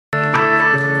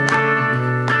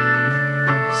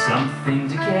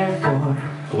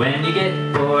when you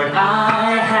get bored,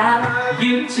 I have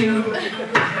YouTube.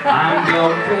 I'm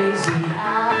going crazy,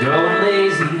 going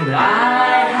lazy, but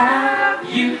I have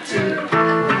YouTube.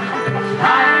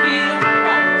 I feel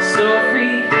so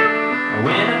free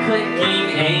when I'm clicking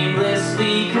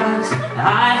aimlessly, 'cause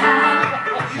I have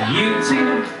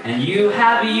YouTube, and you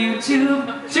have YouTube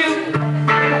too.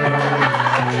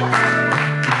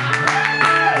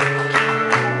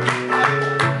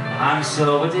 I'm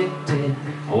so addicted,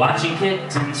 watching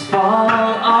kittens fall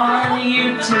on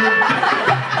YouTube.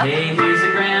 Hey, here's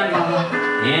a grandma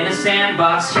in a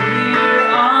sandbox here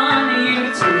on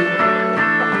YouTube.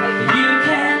 You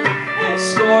can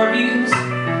score views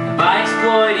by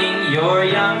exploiting your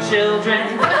young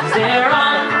children, 'cause they're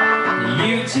on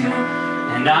YouTube,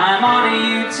 and I'm on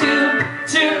YouTube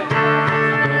too.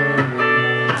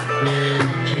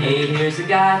 Hey, here's a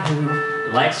guy who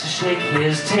likes to shake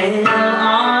his tail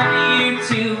on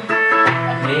YouTube.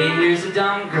 Hey, here's a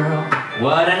dumb girl,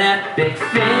 what an epic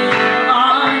fail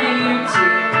on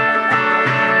YouTube.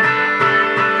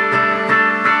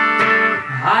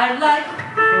 I'd like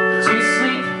to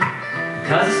sleep,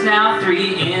 'cause it's now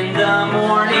 3 in the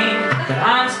morning, but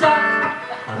I'm stuck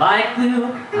like glue,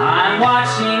 I'm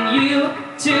watching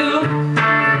YouTube.